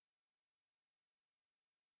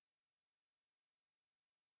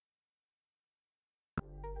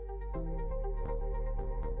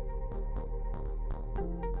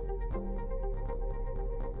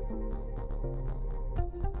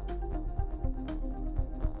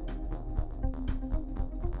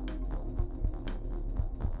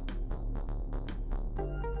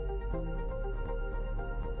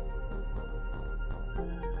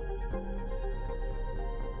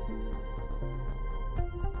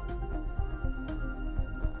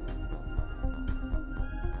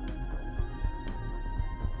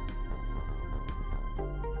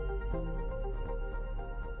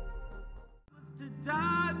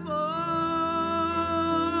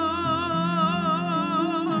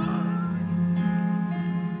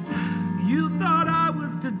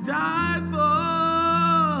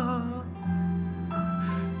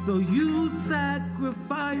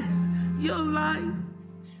sacrificed your life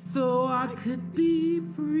so I could be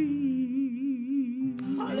free.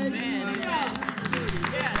 Hallelujah.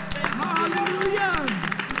 Hallelujah.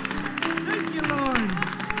 Thank you, Lord.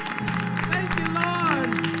 Thank you,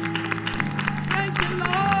 Lord. Thank you,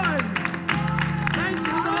 Lord. Thank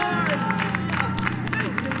you, Lord.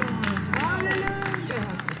 Thank you, Lord. Hallelujah.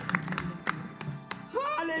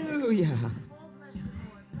 Hallelujah.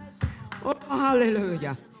 Oh,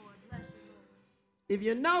 hallelujah. If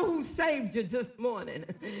you know who saved you this morning,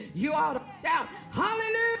 you ought to shout,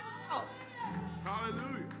 hallelujah.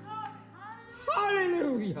 Hallelujah.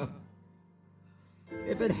 Hallelujah.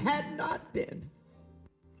 If it had not been,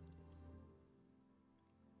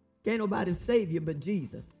 can't nobody save you but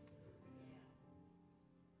Jesus.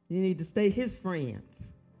 You need to stay his friends.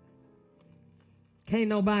 Can't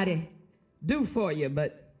nobody do for you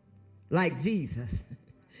but like Jesus.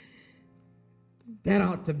 That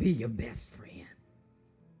ought to be your best friend.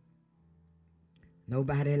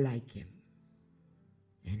 Nobody like him.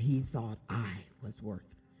 And he thought I was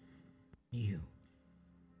worth you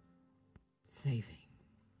saving.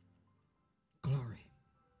 Glory.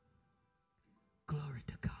 Glory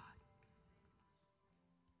to God.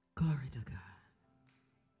 Glory to God.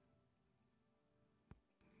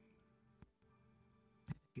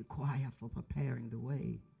 Thank you, choir, for preparing the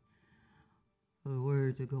way for the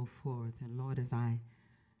word to go forth. And Lord, as I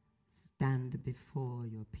stand before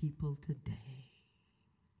your people today,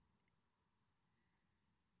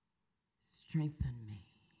 strengthen me.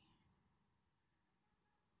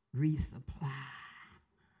 Resupply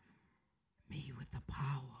me with the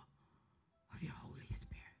power of your Holy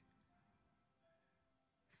Spirit.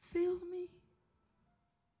 Fill me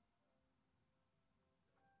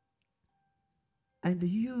and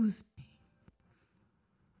use me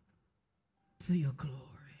to your glory.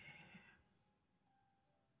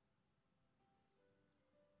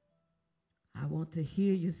 I want to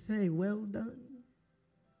hear you say, well done.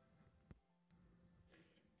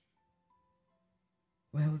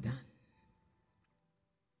 Well done.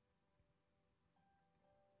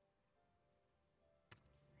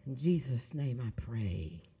 In Jesus' name I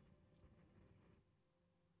pray.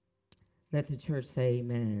 Let the church say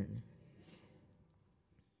amen.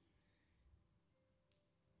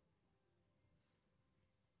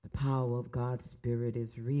 The power of God's Spirit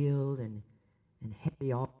is real and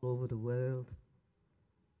heavy all over the world.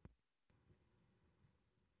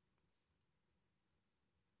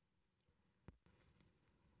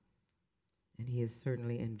 And he is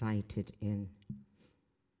certainly invited in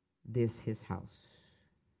this his house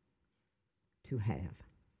to have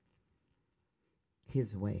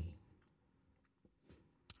his way.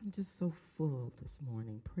 I'm just so full this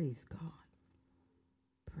morning. Praise God.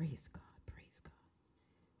 Praise God. Praise God.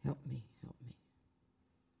 Help me. Help me.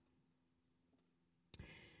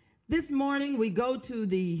 This morning we go to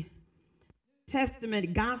the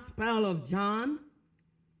Testament Gospel of John.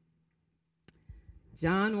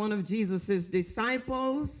 John, one of Jesus'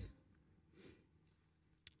 disciples,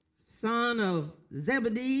 son of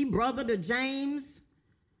Zebedee, brother to James.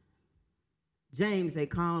 James, they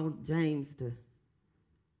called James the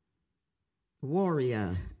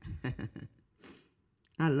warrior.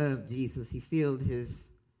 I love Jesus. He filled his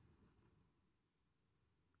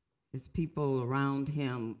people around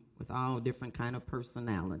him with all different kind of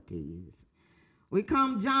personalities. We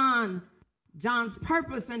come John's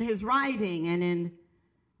purpose in his writing and in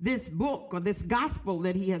this book or this gospel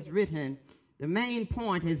that he has written. The main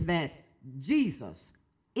point is that Jesus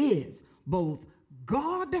is both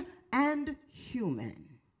God and human.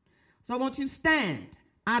 So I want you to stand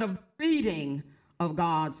out of reading of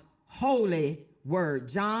God's holy word.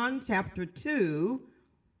 John chapter 2,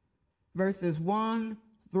 verses 1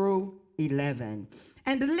 through 11.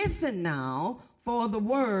 And listen now for the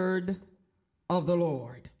word of the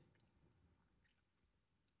Lord.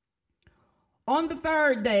 On the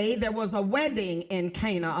third day, there was a wedding in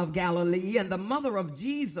Cana of Galilee, and the mother of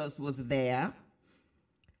Jesus was there.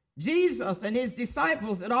 Jesus and his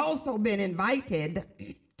disciples had also been invited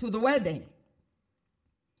to the wedding.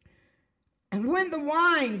 And when the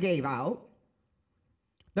wine gave out,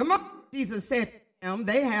 the mother of Jesus said to him,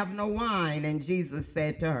 they have no wine. And Jesus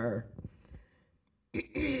said to her,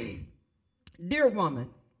 dear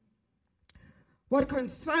woman, what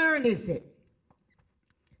concern is it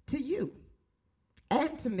to you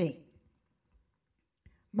and to me?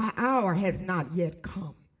 My hour has not yet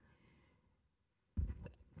come.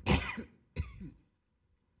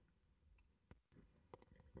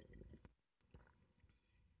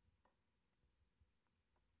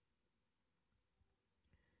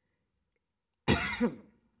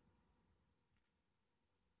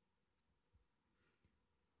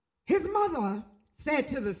 His mother said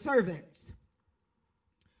to the servants,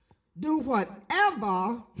 do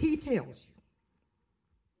whatever he tells you.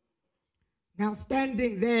 Now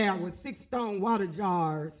standing there were 6 stone water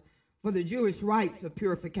jars for the Jewish rites of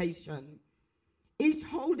purification, each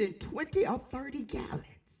holding 20 or 30 gallons.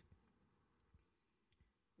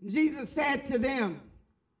 Jesus said to them,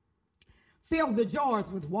 fill the jars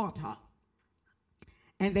with water.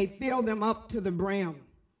 And they filled them up to the brim.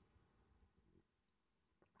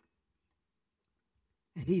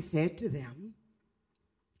 And he said to them,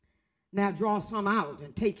 now draw some out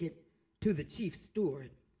and take it to the chief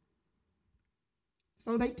steward.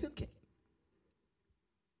 So they took it.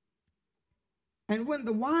 And when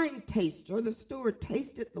the wine taster, the steward,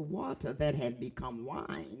 tasted the water that had become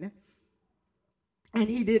wine, and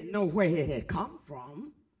he didn't know where it had come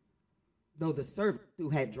from, though the servant who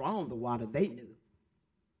had drawn the water, they knew.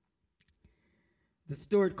 The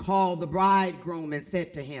steward called the bridegroom and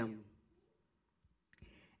said to him,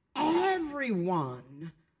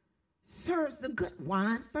 everyone serves the good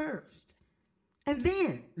wine first, and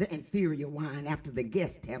then the inferior wine after the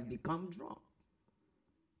guests have become drunk.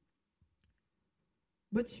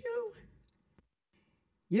 But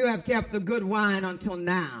you have kept the good wine until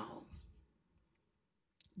now.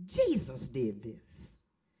 Jesus did this.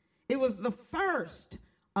 It was the first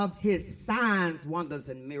of his signs, wonders,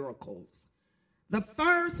 and miracles. The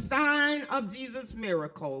first sign of Jesus'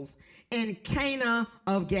 miracles in Cana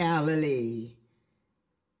of Galilee.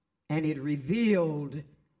 And it revealed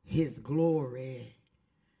his glory.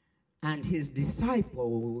 And his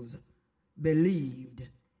disciples believed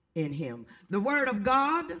in him. The word of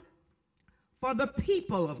God for the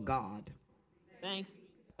people of God. Thanks,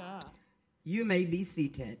 God. You may be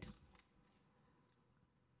seated.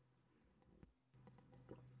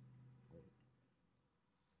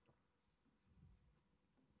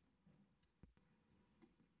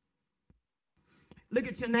 Look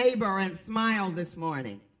at your neighbor and smile this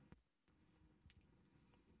morning.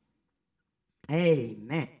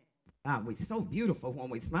 Amen. God, we're so beautiful when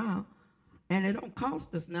we smile, and it don't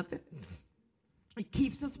cost us nothing. It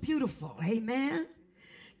keeps us beautiful. Amen.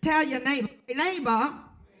 Tell your neighbor, hey, neighbor,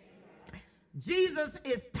 Jesus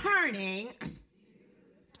is turning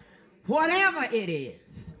whatever it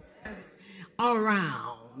is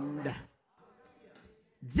around.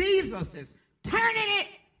 Jesus is turning it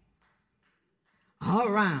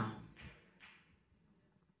around.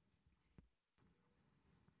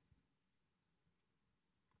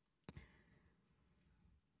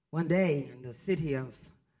 One day in the city of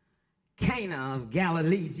Cana of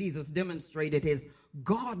Galilee, Jesus demonstrated his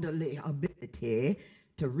godly ability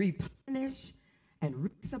to replenish and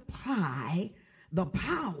resupply the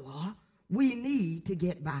power we need to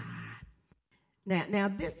get by. Now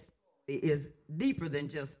this is deeper than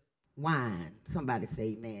just wine. Somebody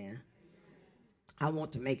say amen. I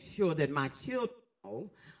want to make sure that my children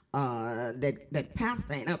know that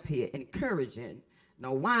Pastor ain't up here encouraging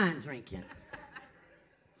no wine drinking.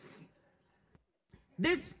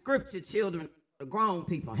 This scripture, children, the grown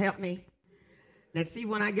people, help me. Let's see,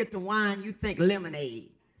 when I get to wine, you think lemonade.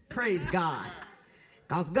 Praise God.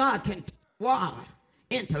 Because God can turn water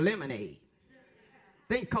into lemonade.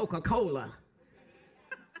 Think Coca-Cola.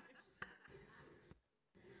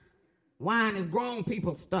 Wine is grown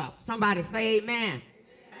people stuff. Somebody say amen.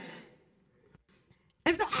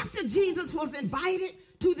 And so after Jesus was invited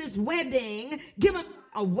to this wedding, given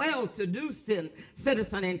a well-to-do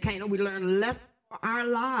citizen in Cana, we learn lessons for our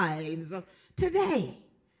lives today.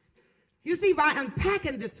 You see, by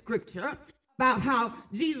unpacking the scripture about how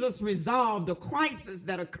Jesus resolved a crisis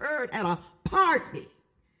that occurred at a party,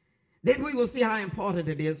 then we will see how important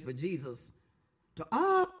it is for Jesus to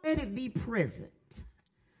already be present,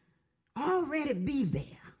 already be there,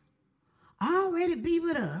 already be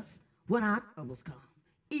with us when our troubles come,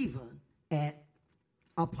 even at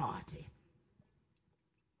a party.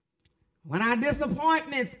 When our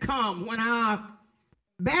disappointments come, when our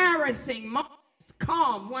embarrassing moments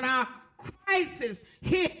come, when our crisis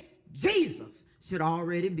hit, Jesus should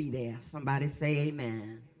already be there. Somebody say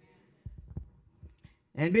amen.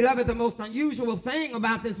 And beloved, the most unusual thing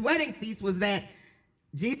about this wedding feast was that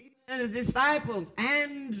Jesus and his disciples,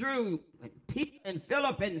 Andrew, and Peter, and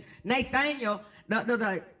Philip, and Nathaniel, that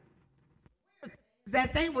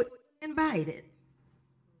they were invited.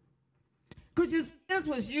 Because this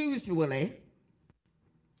was usually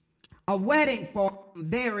a wedding for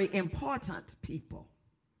very important people.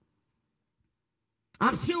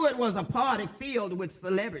 I'm sure it was a party filled with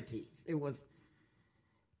celebrities. It was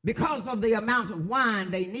because of the amount of wine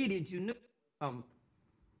they needed. You knew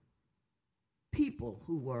people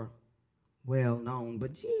who were well known.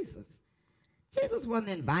 But Jesus Jesus wasn't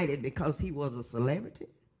invited because he was a celebrity.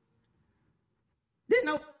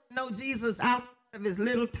 Didn't know Jesus out of his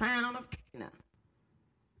little town of Cana.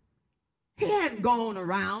 He hadn't gone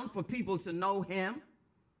around for people to know him.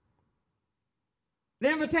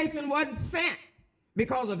 The invitation wasn't sent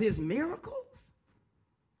because of his miracles.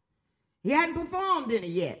 He hadn't performed any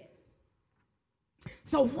yet.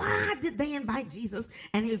 So why did they invite Jesus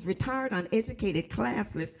and his retired, uneducated,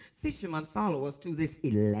 classless fisherman followers to this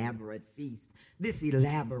elaborate feast, this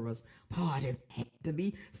elaborate party? There had to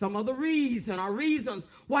be some other reason or reasons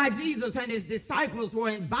why Jesus and his disciples were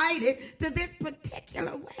invited to this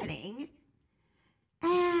particular wedding.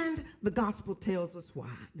 And the gospel tells us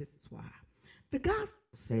why. This is why. The gospel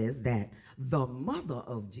says that the mother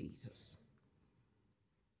of Jesus,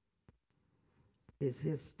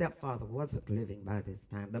 his stepfather wasn't living by this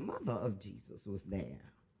time. The mother of Jesus was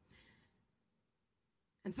there.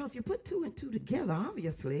 And so if you put two and two together,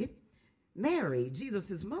 obviously, Mary,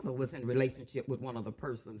 Jesus' mother, was in relationship with one of the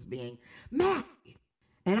persons being married.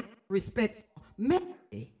 And out of respect for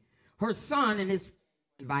Mary, her son and his friend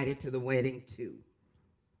were invited to the wedding too.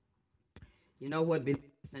 You know what?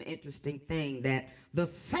 It's an interesting thing that the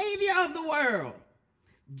Savior of the world,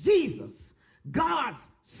 Jesus, God's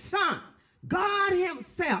Son, God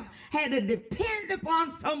himself, had to depend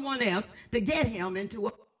upon someone else to get him into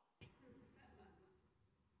a...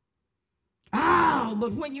 Oh,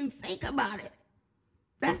 but when you think about it,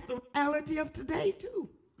 that's the reality of today too.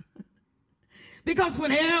 Because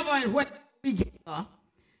whenever and where we get up,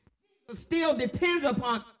 it still depends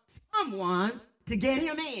upon someone to get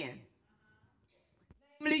him in.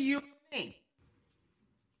 Namely, you and me.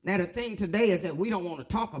 Now, the thing today is that we don't want to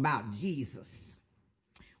talk about Jesus.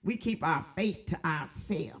 We keep our faith to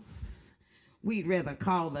ourselves. We'd rather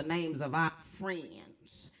call the names of our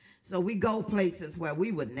friends. So we go places where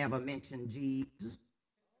we would never mention Jesus.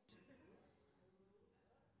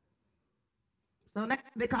 So that's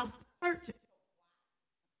because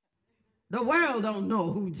the world don't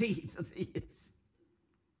know who Jesus is.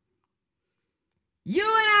 You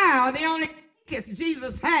and I are the only tickets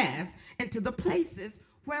Jesus has into the places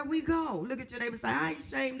where we go. Look at your neighbor and say, I ain't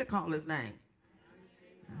ashamed to call his name.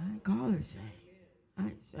 I ain't call it shame. I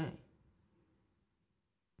ain't ashamed.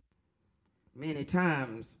 Many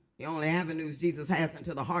times, the only avenues Jesus has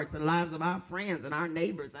into the hearts and lives of our friends and our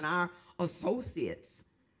neighbors and our associates.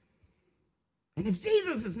 And if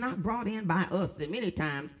Jesus is not brought in by us, then many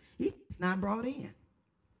times he's not brought in.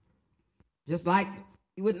 Just like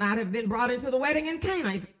he would not have been brought into the wedding in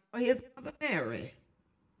Cana for his mother Mary.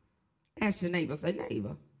 Ask your neighbor, say,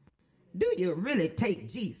 neighbor, do you really take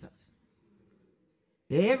Jesus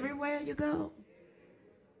everywhere you go?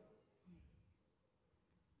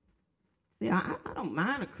 See, I don't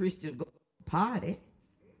mind a Christian going to party.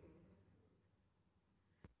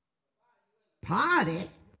 Party?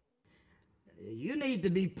 You need to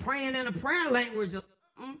be praying in a prayer language or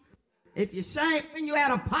something. If you're ashamed when you're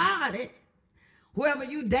at a party, whoever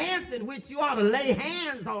you dancing with, you ought to lay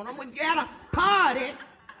hands on them. If you're at a party,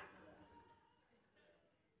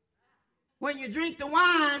 when you drink the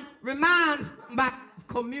wine, remind somebody of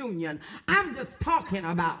communion. I'm just talking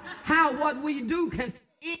about how what we do can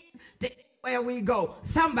fit to where we go.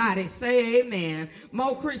 Somebody say amen.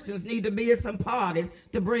 More Christians need to be at some parties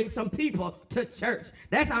to bring some people to church.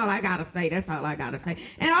 That's all I got to say. That's all I got to say.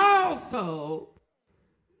 And also,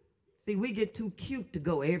 see, we get too cute to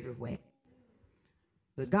go everywhere.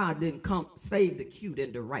 But God didn't come to save the cute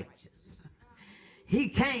and the righteous. He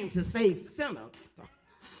came to save sinners.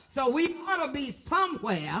 So we ought to be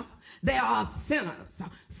somewhere there are sinners.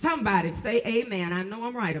 Somebody say amen. I know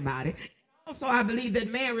I'm right about it. Also, I believe that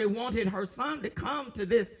Mary wanted her son to come to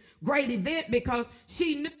this great event because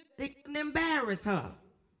she knew it couldn't embarrass her.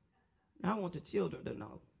 I want the children to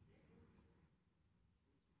know.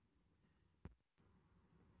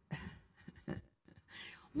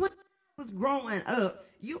 When I was growing up,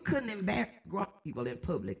 you couldn't embarrass grown people in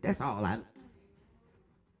public. That's all I know.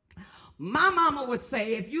 My mama would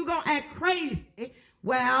say, if you gonna act crazy,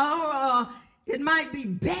 well, it might be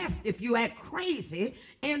best if you act crazy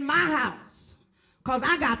in my house, because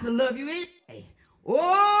I got to love you anyway.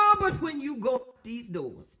 Oh, but when you go out these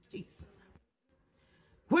doors, Jesus,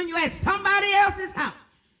 when you at somebody else's house,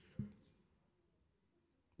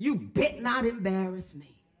 you bet not embarrass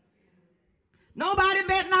me. Nobody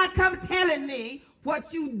bet not come telling me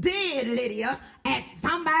what you did, Lydia, at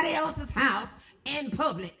somebody else's house in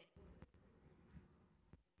public.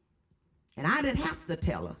 And I didn't have to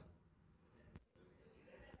tell her.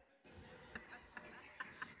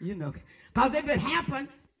 You know, because if it happened,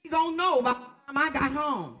 she gonna know by the time I got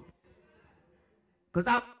home. Because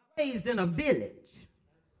I was raised in a village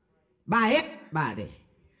by everybody everybody.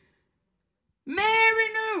 Mary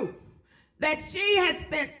knew that she had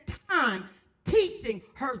spent time teaching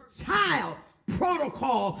her child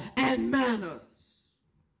protocol and manners.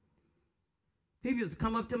 People used to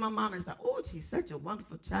come up to my mom and say, oh, she's such a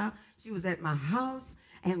wonderful child. She was at my house,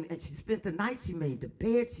 and she spent the night. She made the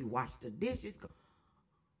bed. She washed the dishes.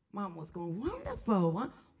 Mom was going, wonderful. Huh?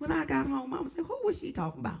 When I got home, Mama said, who was she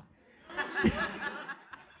talking about?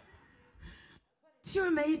 Sure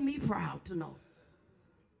made me proud to know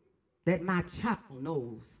that my child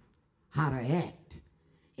knows how to act.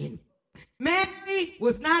 Mary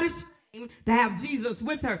was not ashamed to have Jesus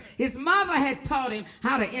with her. His mother had taught him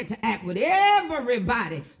how to interact with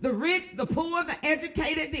everybody. The rich, the poor, the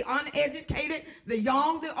educated, the uneducated, the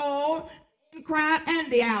young, the old, the in crowd,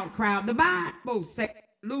 and the out crowd. The Bible says,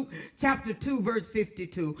 Luke chapter 2, verse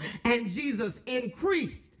 52, and Jesus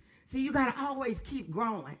increased. See, you got to always keep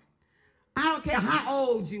growing. I don't care how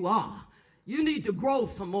old you are. You need to grow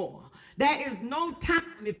some more. There is no time,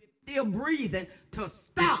 if you're still breathing, to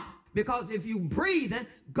stop. Because if you breathing,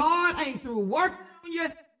 God ain't through working on you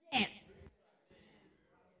yet.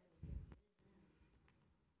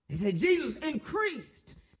 He said Jesus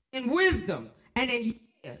increased in wisdom and in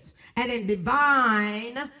years and in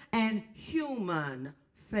divine and human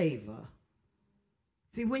favor.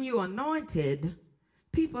 See, when you're anointed,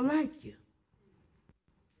 people like you.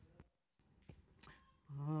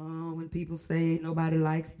 Oh, when people say nobody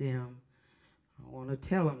likes them, I want to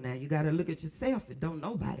tell them now, you got to look at yourself and don't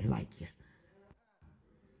nobody like you.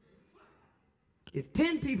 If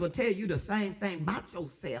 10 people tell you the same thing about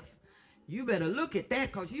yourself, you better look at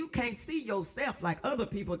that, because you can't see yourself like other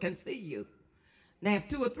people can see you. Now, if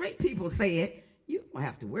 2 or 3 people say it, you don't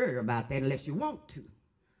have to worry about that unless you want to.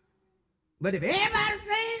 But if everybody's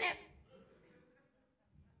saying it,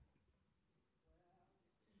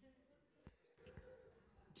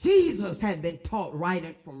 Jesus had been taught right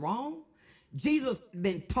and from wrong. Jesus had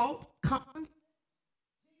been taught common.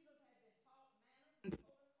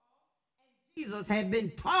 Jesus had been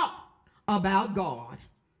taught about God.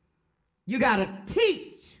 You got to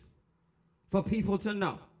teach for people to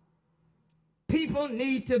know. People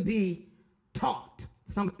need to be taught.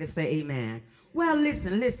 Somebody say amen. Well,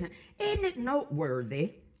 listen. Isn't it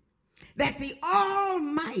noteworthy that the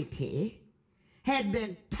Almighty had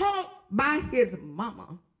been taught by his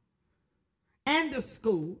mama and the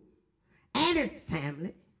school and his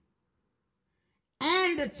family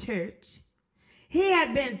and the church? He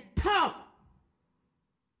had been taught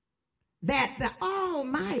that the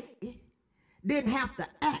Almighty didn't have to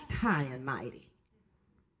act high and mighty.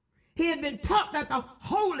 He had been taught that the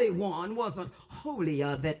Holy One wasn't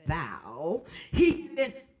holier than thou. He had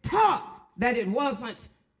been taught that he wasn't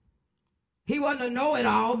a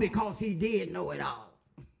know-it-all because he did know it all.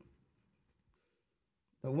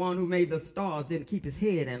 The one who made the stars didn't keep his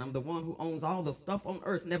head in them. The one who owns all the stuff on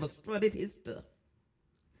earth never strutted his stuff.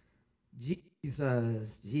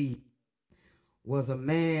 Jesus was a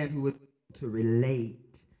man who was to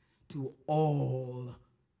relate to all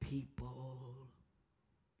people.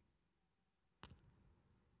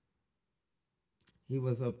 He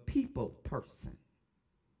was a people person.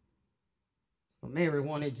 So Mary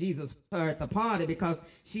wanted Jesus with her at the party because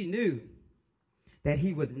she knew that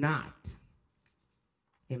he would not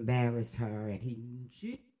embarrass her, and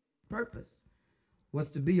his purpose was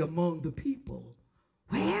to be among the people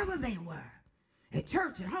wherever they were. At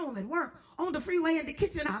church, at home, at work, on the freeway, in the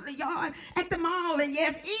kitchen, out in the yard, at the mall, and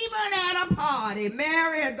yes, even at a party.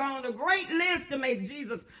 Mary had gone to great lengths to make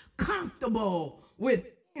Jesus comfortable with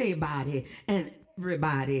anybody and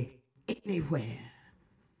everybody, anywhere.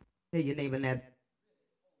 Tell your neighbor that.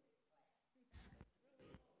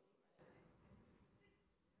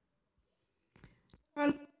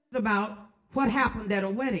 About what happened at a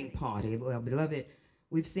wedding party. Well, beloved,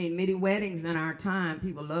 we've seen many weddings in our time.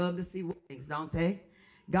 People love to see weddings, don't they?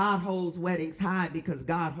 God holds weddings high because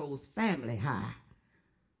God holds family high.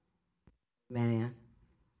 Man.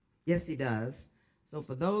 Yes, he does. So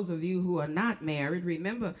for those of you who are not married,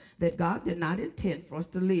 remember that God did not intend for us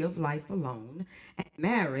to live life alone. And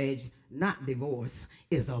marriage, not divorce,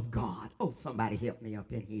 is of God. Oh, somebody help me up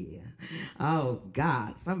in here. Oh,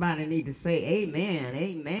 God. Somebody need to say amen,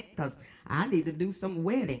 amen, because I need to do some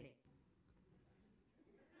wedding.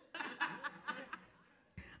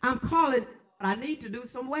 I'm calling, I need to do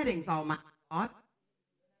some weddings on my God.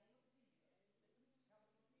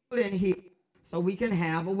 In here. So we can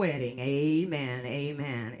have a wedding. Amen,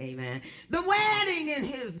 amen, amen. The wedding in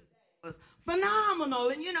his was phenomenal.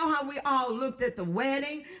 And you know how we all looked at the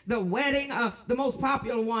wedding? The most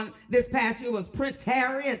popular one this past year was Prince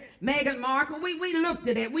Harry and Meghan Markle. We looked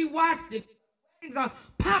at it. We watched it. things are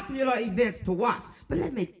popular events to watch. But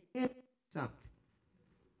let me tell you something.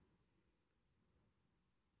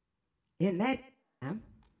 In that time,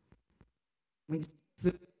 when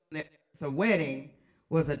the wedding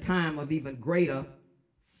was a time of even greater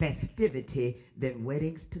festivity than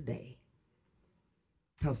weddings today.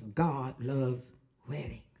 Because God loves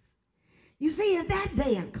weddings. You see, in that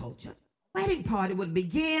day and culture, wedding party would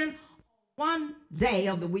begin one day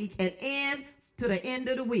of the week and end to the end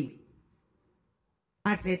of the week.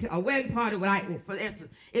 I said a wedding party would, for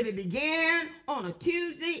instance, if it began on a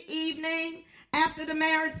Tuesday evening after the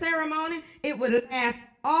marriage ceremony, it would last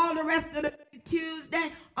all the rest of the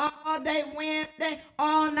Tuesday, all day Wednesday,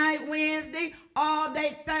 all night Wednesday, all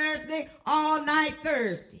day Thursday, all night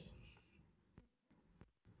Thursday.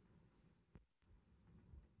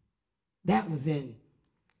 That was in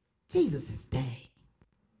Jesus' day.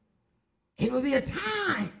 It would be a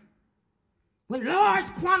time when large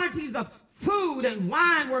quantities of food and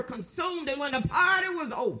wine were consumed, and when the party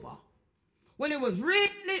was over, when it was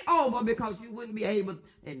really over, because you wouldn't be able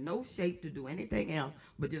in no shape to do anything else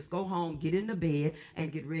but just go home, get in the bed,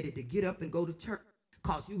 and get ready to get up and go to church,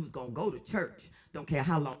 because you was going to go to church. Don't care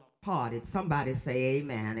how long the party. Somebody say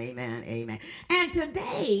amen, amen, amen. And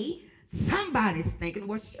today, somebody's thinking,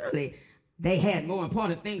 well, surely they had more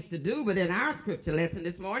important things to do. But in our scripture lesson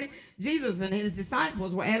this morning, Jesus and his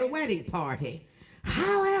disciples were at a wedding party.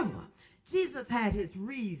 However, Jesus had his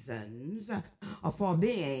reasons for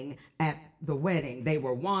being at the wedding. They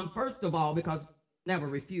were one, first of all, because he never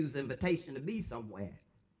refused invitation to be somewhere.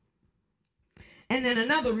 And then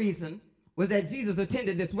another reason was that Jesus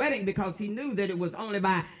attended this wedding because he knew that it was only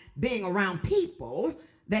by being around people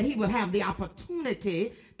that he would have the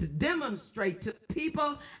opportunity to demonstrate to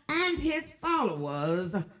people and his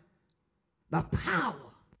followers the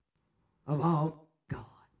power of all God.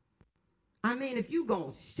 I mean, if you're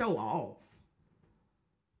going to show off,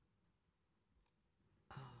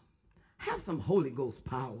 have some Holy Ghost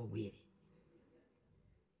power with it.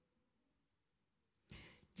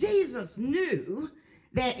 Jesus knew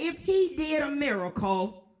that if he did a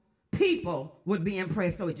miracle, people would be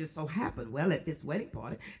impressed. So it just so happened, well, at this wedding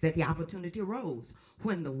party, that the opportunity arose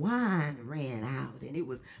when the wine ran out. And it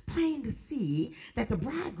was plain to see that the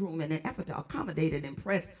bridegroom, in an effort to accommodate and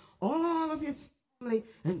impress all of his family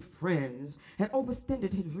and friends, had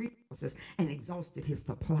overextended his resources and exhausted his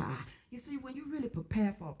supply. You see, when you really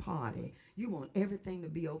prepare for a party, you want everything to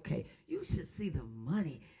be okay. You should see the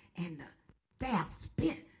money and the staff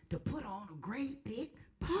spent to put on a great big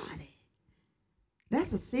party.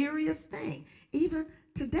 That's a serious thing, even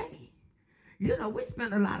today. You know, we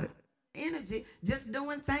spend a lot of energy just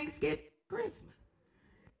doing Thanksgiving, Christmas.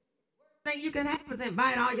 The thing you can have is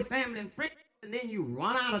invite all your family and friends, and then you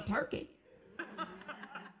run out of turkey.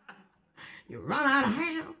 You run out of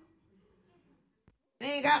ham. You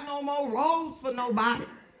ain't got no more rolls for nobody.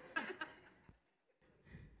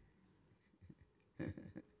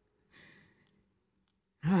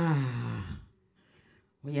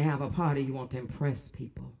 When you have a party, you want to impress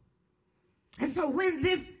people. And so when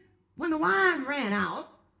the wine ran out,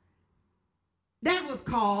 that was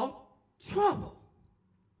called trouble.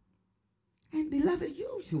 And beloved,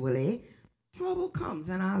 usually trouble comes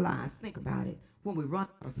in our lives. Think about it. When we run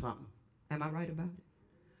out of something. Am I right about it?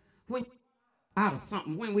 When out of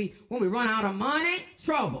something. When we run out of money,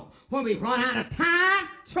 trouble. When we run out of time,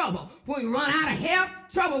 trouble. When we run out of health,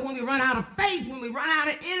 trouble. When we run out of faith, when we run out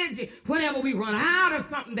of energy, whenever we run out of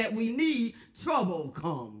something that we need, trouble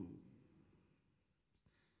comes.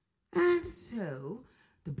 And so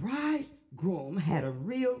the bridegroom had a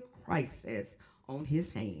real crisis on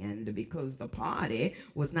his hand because the party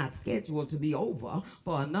was not scheduled to be over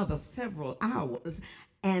for another several hours,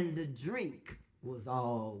 and the drink was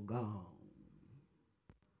all gone.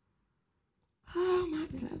 Oh, my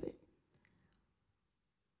beloved.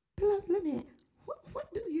 Beloved, let me,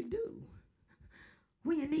 what do you do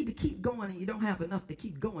when you need to keep going and you don't have enough to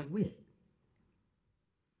keep going with?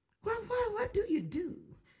 What do you do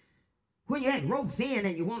when you had ropes in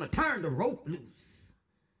and you want to turn the rope loose?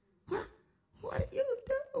 What do you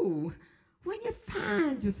do when you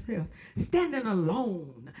find yourself standing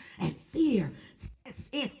alone and fear sets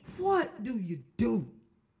in? What do you do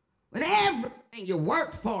when everything you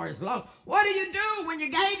worked for is lost? What do you do when you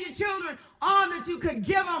gave your children all that you could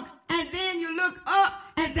give them and then you look up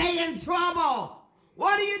and they in trouble?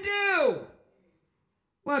 What do you do?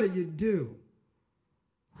 What do you do?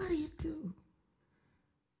 What do you do?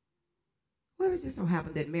 Well, it just so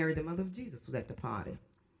happened that Mary, the mother of Jesus, was at the party.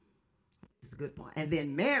 That's a good point. And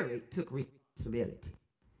then Mary took responsibility.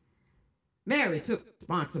 Mary took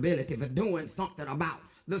responsibility for doing something about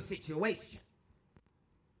the situation.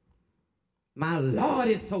 My Lord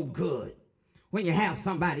is so good when you have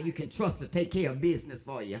somebody you can trust to take care of business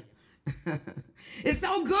for you. It's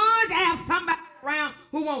so good to have somebody around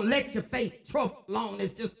who won't let you face trouble alone.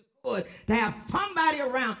 It's just good to have somebody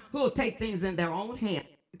around who will take things in their own hands.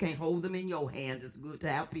 You can't hold them in your hands. It's good to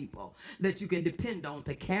have people that you can depend on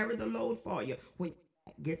to carry the load for you when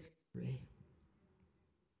it gets ready.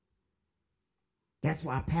 That's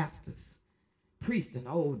why pastors, priests in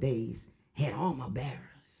the old days had armor bearers.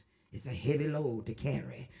 It's a heavy load to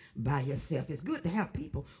carry by yourself. It's good to have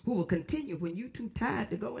people who will continue when you're too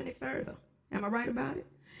tired to go any further. Am I right about it?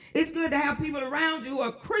 It's good to have people around you who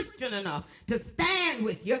are Christian enough to stand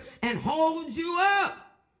with you and hold you up.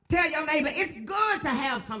 Tell your neighbor, it's good to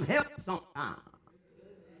have some help sometimes.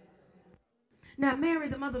 Now, Mary,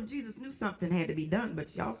 the mother of Jesus, knew something had to be done, but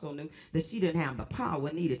she also knew that she didn't have the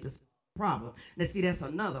power needed to solve the problem. Now, see, that's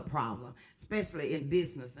another problem, especially in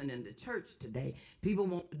business and in the church today. People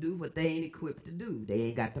want to do what they ain't equipped to do. They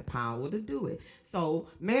ain't got the power to do it. So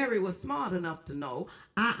Mary was smart enough to know,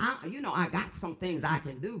 I got some things I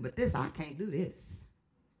can do, but I can't do this.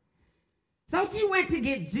 So she went to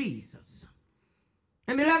get Jesus.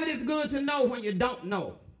 And beloved, it's good to know when you don't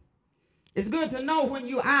know. It's good to know when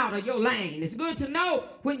you're out of your lane. It's good to know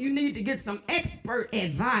when you need to get some expert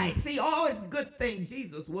advice. See, it's a good thing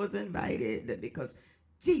Jesus was invited because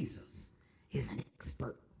Jesus is an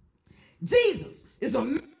expert. Jesus is a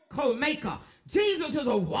miracle maker. Jesus is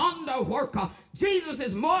a wonder worker. Jesus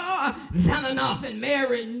is more than enough, and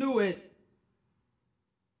Mary knew it.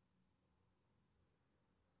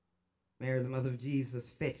 Mary, the mother of Jesus,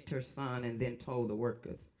 fetched her son and then told the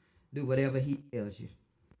workers, do whatever he tells you.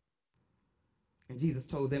 And Jesus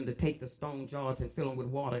told them to take the stone jars and fill them with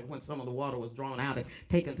water. And when some of the water was drawn out and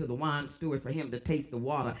taken to the wine steward for him to taste, the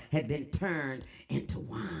water had been turned into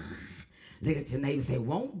wine. Look at your neighbor and say,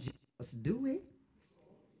 won't Jesus do it?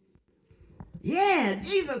 Yeah,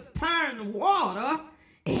 Jesus turned water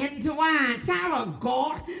into wine. Child of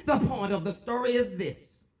God, the point of the story is this.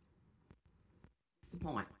 What's the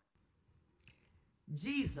point?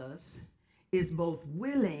 Jesus is both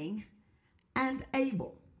willing and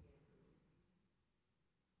able.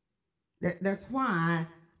 That's why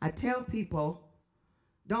I tell people,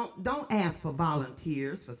 don't ask for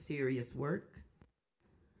volunteers for serious work.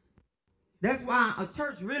 That's why a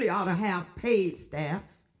church really ought to have paid staff.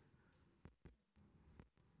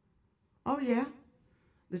 Oh yeah,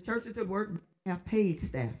 the churches that work have paid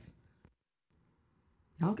staff.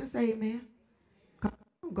 Y'all can say amen. Come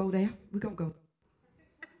on, go there. We're going to go.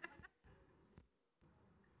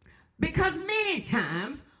 Because many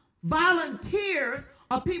times, volunteers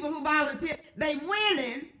are people who volunteer. They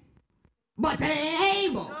willing, but they ain't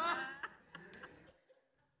able.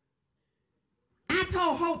 I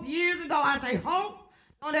told Hope years ago, I say, Hope,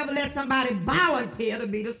 don't ever let somebody volunteer to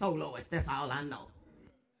be the soloist. That's all I know.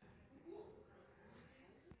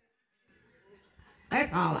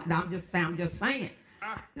 That's all. I'm just saying.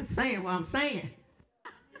 Just saying what I'm saying.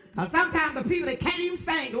 Because sometimes the people that can't even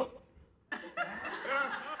sing.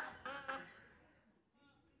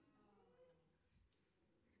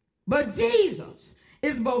 But Jesus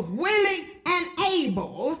is both willing and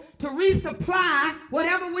able to resupply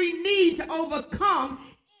whatever we need to overcome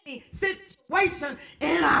any situation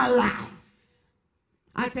in our life.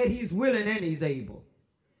 I said he's willing and he's able.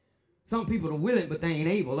 Some people are willing, but they ain't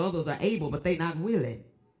able. Others are able, but they're not willing.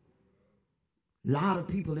 A lot of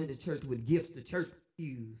people in the church with gifts the church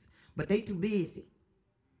use, but they too busy.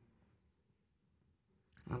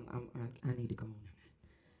 I need to go on.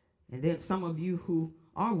 And then some of you who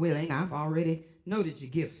are willing, I've already noted your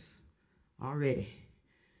gifts already.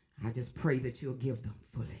 I just pray that you'll give them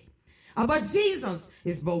fully. But Jesus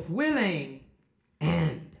is both willing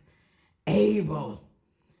and able.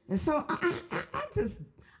 And so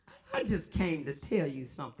I just came to tell you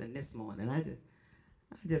something this morning. I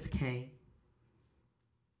just came.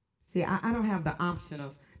 See, I don't have the option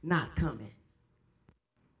of not coming.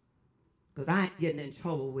 Because I ain't getting in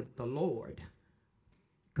trouble with the Lord.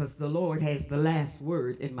 Because the Lord has the last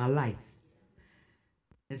word in my life.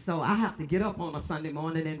 And so I have to get up on a Sunday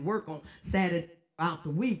morning and work on Saturday out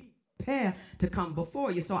the week, prepare to come before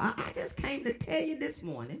you. So I just came to tell you this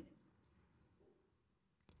morning,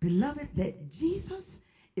 beloved, that Jesus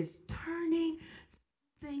is turning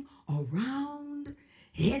something around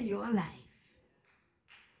in your life.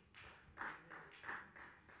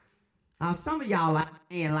 Some of y'all are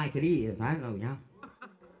saying like it is. I know y'all.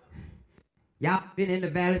 Y'all been in the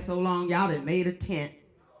valley so long, y'all done made a tent.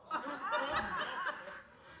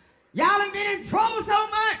 Y'all done been in trouble so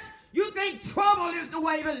much, you think trouble is the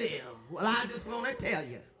way to live. Well, I just want to tell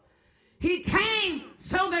you, he came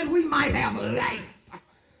so that we might have life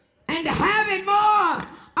and to have it more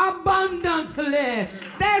abundantly.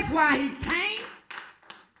 That's why he came.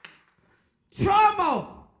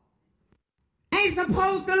 Trouble ain't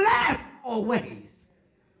supposed to last always.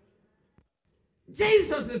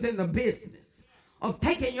 Jesus is in the business of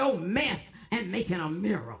taking your mess and making a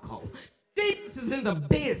miracle. Jesus is in the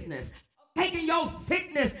business of taking your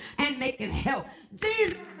sickness and making health.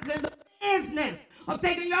 Jesus is in the business of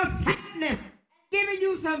taking your sadness, giving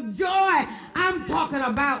you some joy. I'm talking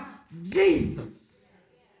about Jesus.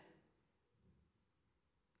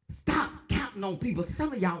 Stop counting on people.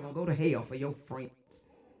 Some of y'all gonna go to hell for your friends.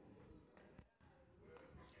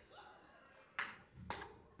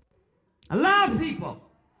 I love people.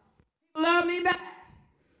 People love me back.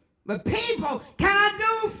 But people cannot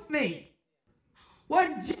do for me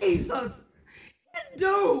what Jesus can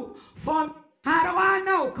do for me. How do I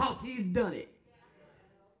know? Because he's done it.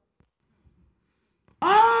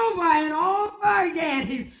 Over and over again,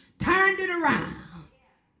 he's turned it around.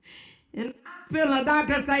 And I feel a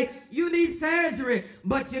doctor say, you need surgery,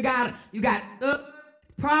 but you got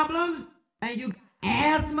problems, and you got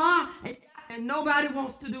asthma, and nobody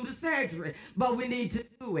wants to do the surgery, but we need to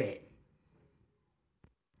do it.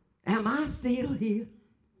 Am I still here?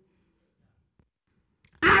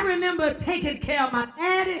 I remember taking care of my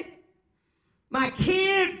daddy, my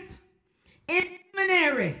kids, in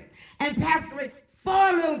seminary, and pastoring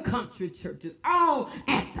 4 little country churches, all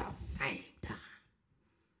at the same time,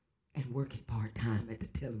 and working part-time at the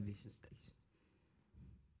television station.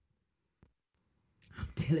 I'm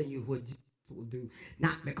telling you what Jesus will do,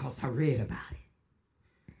 not because I read about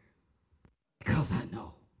it, because I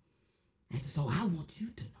know. And so I want you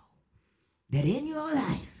to know that in your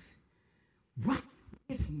life, right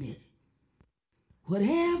this minute,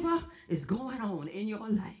 whatever is going on in your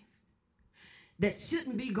life that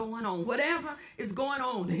shouldn't be going on, whatever is going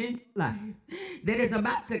on in your life that is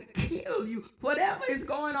about to kill you, whatever is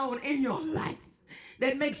going on in your life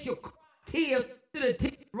that makes you cry, tears to the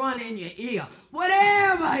tears run in your ear,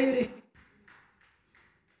 whatever it is.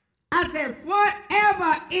 I said,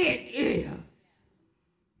 whatever it is,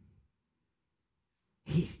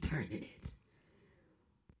 he's turning it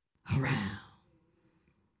around.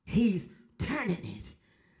 He's turning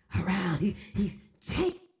it around. He's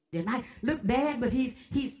changing. It might look bad, but he's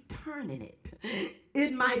turning it.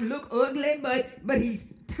 It might look ugly, but he's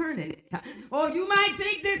turning it. Or you might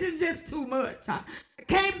think this is just too much. I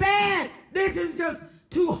can't bear it. This is just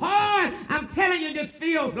too hard. I'm telling you, it just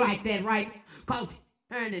feels like that right now because he's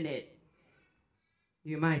turning it.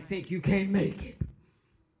 You might think you can't make it,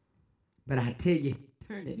 but I tell you, he's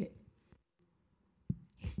turning it.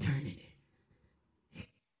 He's turning it.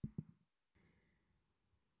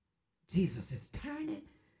 Jesus is turning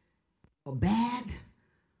a bad,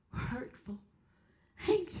 hurtful,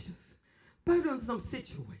 anxious, burdensome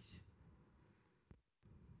situation.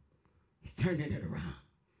 He's turning it around.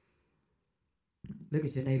 Look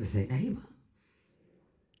at your neighbor and say, neighbor,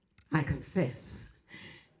 I confess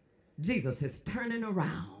Jesus is turning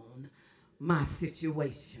around my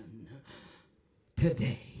situation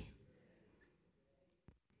today.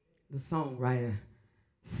 The songwriter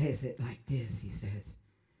says it like this. He says,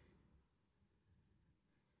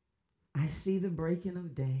 I see the breaking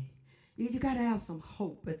of day. You got to have some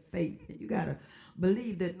hope and faith. And you got to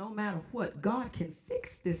believe that no matter what, God can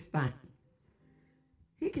fix this thing.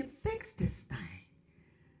 He can fix this thing.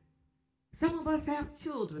 Some of us have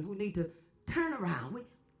children who need to turn around.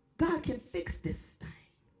 God can fix this thing.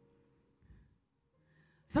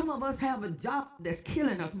 Some of us have a job that's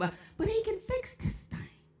killing us, but he can fix this thing.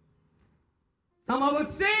 Some of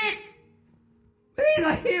us sick, but he's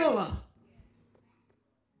a healer.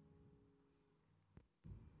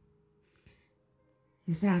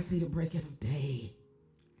 He said, I see the breaking of day.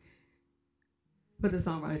 But the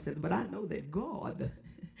songwriter says, but I know that God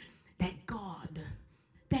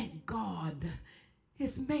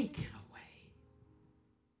is making a way.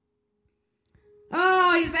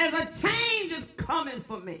 Oh, he says, a change is coming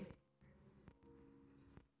for me.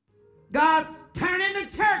 God's turning the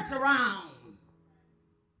church around.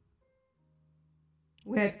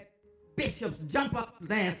 We had bishops jump up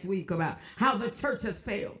last week about how the church has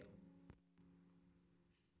failed.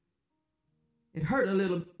 It hurt a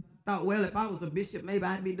little. I thought, well, if I was a bishop, maybe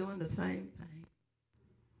I'd be doing the same thing.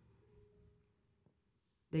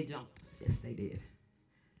 They jumped us. Yes, they did.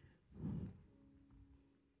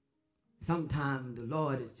 Sometimes the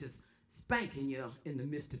Lord is just spanking you in the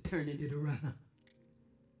midst of turning it around.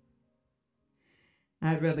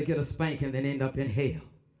 I'd rather get a spanking than end up in hell.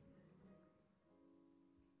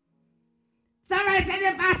 Somebody says,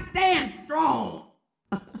 if I stand strong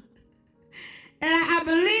and I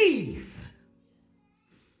believe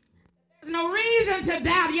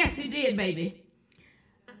yes, he did, baby.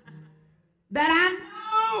 That I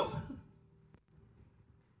know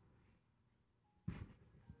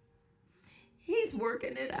he's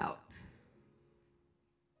working it out.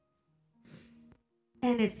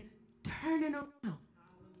 And it's turning around.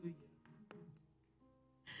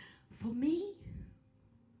 For me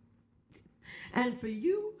and for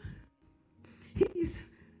you, he's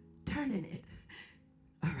turning it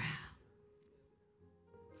around.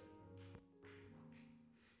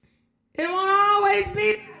 It won't always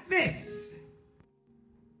be like this.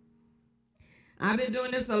 I've been doing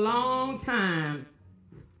this a long time.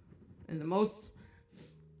 And the most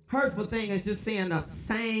hurtful thing is just seeing the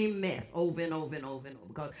same mess over and over and over and over.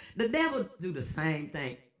 Because the devil do the same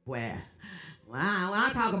thing. When I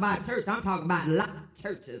talk about church, I'm talking about a lot of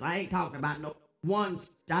churches. I ain't talking about no one church.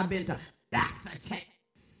 I've been to lots of churches.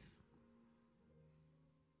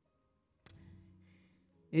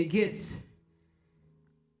 It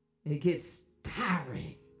gets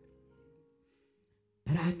tiring.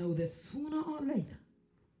 But I know that sooner or later,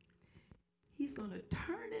 he's going to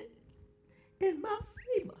turn it in my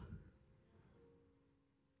favor.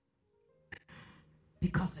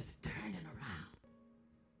 Because it's turning around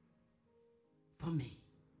for me.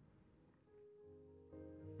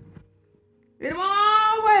 It won't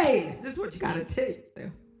always, this is what you got to tell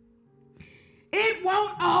yourself. It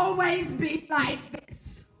won't always be like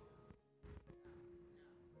this.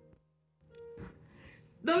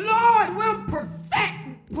 The Lord will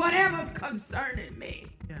perfect whatever's concerning me.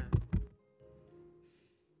 Yeah.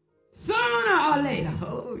 Sooner or later,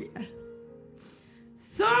 oh yeah.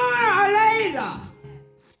 Sooner or later,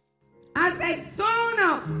 I say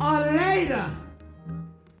sooner or later,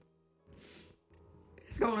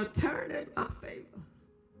 it's going to turn in my favor.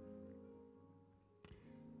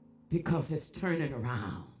 Because it's turning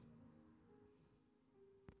around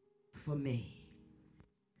for me.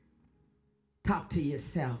 Talk to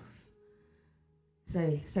yourself.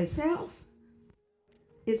 Say, self,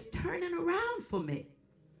 it's turning around for me.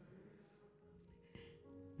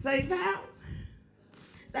 Say, self.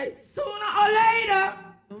 Say, sooner or later,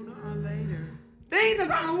 things are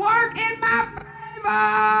going to work in my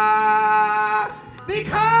favor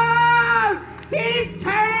because he's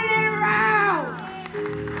turning it around.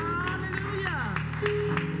 Hallelujah.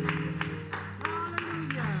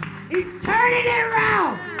 Hallelujah. He's turning it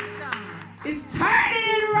around. Yes, God. He's turning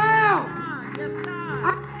it around. Yes, God.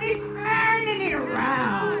 He's turning it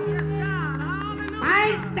around. Yes, God. Hallelujah. I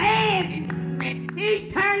ain't staying. He's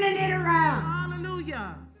turning it around. Hallelujah.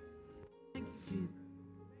 Thank you, Jesus.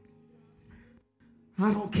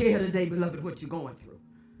 I don't care today, beloved, what you're going through.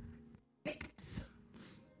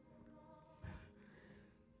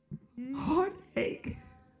 Heartache.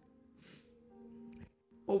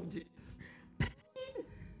 Oh, Jesus. Pain.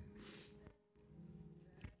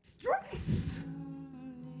 Stress.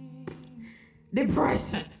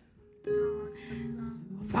 Depression.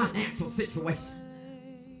 Financial situation.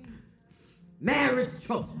 Marriage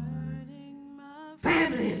trouble.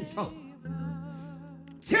 Family in trouble.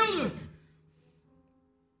 Children.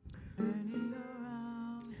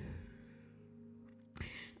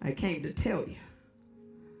 I came to tell you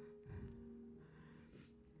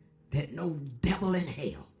that no devil in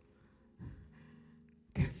hell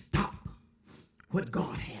can stop what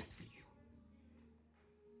God has for you.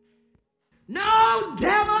 No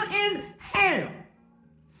devil in hell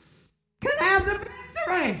can have the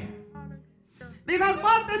victory. Because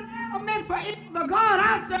what the devil meant for evil, the God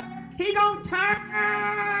I serve, he gonna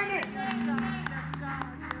turn it. Yes, God.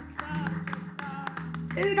 Yes, God. Yes,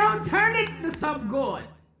 God. He's gonna turn it into something good.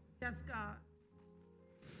 Yes, God.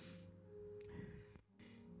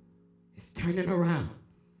 It's turning around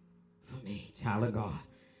for me, child of God.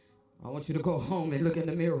 I want you to go home and look in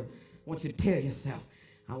the mirror. I want you to tell yourself.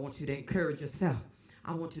 I want you to encourage yourself.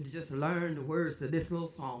 I want you to just learn the words of this little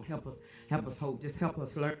song. Help us hope. Just help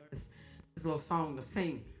us learn this little song to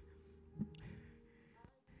sing.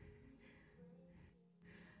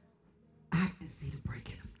 I can see the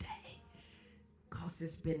breaking of day because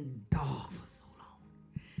it's been dark for so long.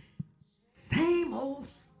 Same old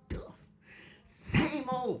stuff. Same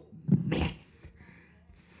old mess.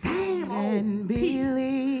 Same old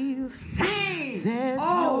believe same there's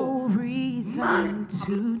old no reason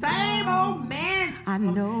to same doubt. old man. I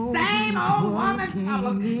know Same he's old woman working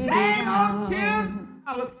problem. it Same old out. children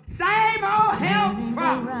problem. Same old health Turning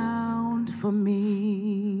problem. around for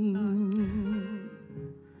me.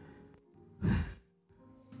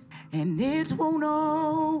 And it won't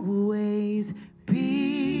always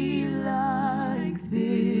be like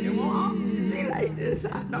this. It won't be like this.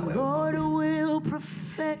 I know it. Lord will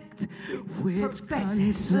perfect with perfect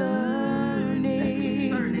concerning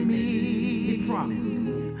me. He promised.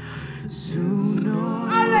 Sooner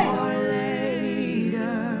or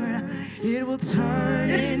later, it will turn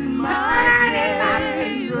in my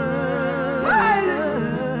favor.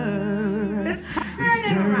 It's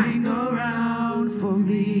turning around for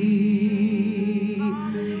me.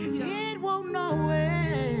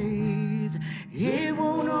 It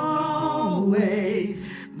won't always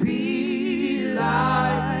be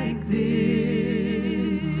like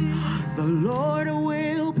this. The Lord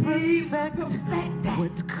will perfect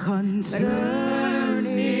what concerning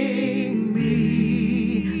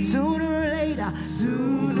me. Sooner or later,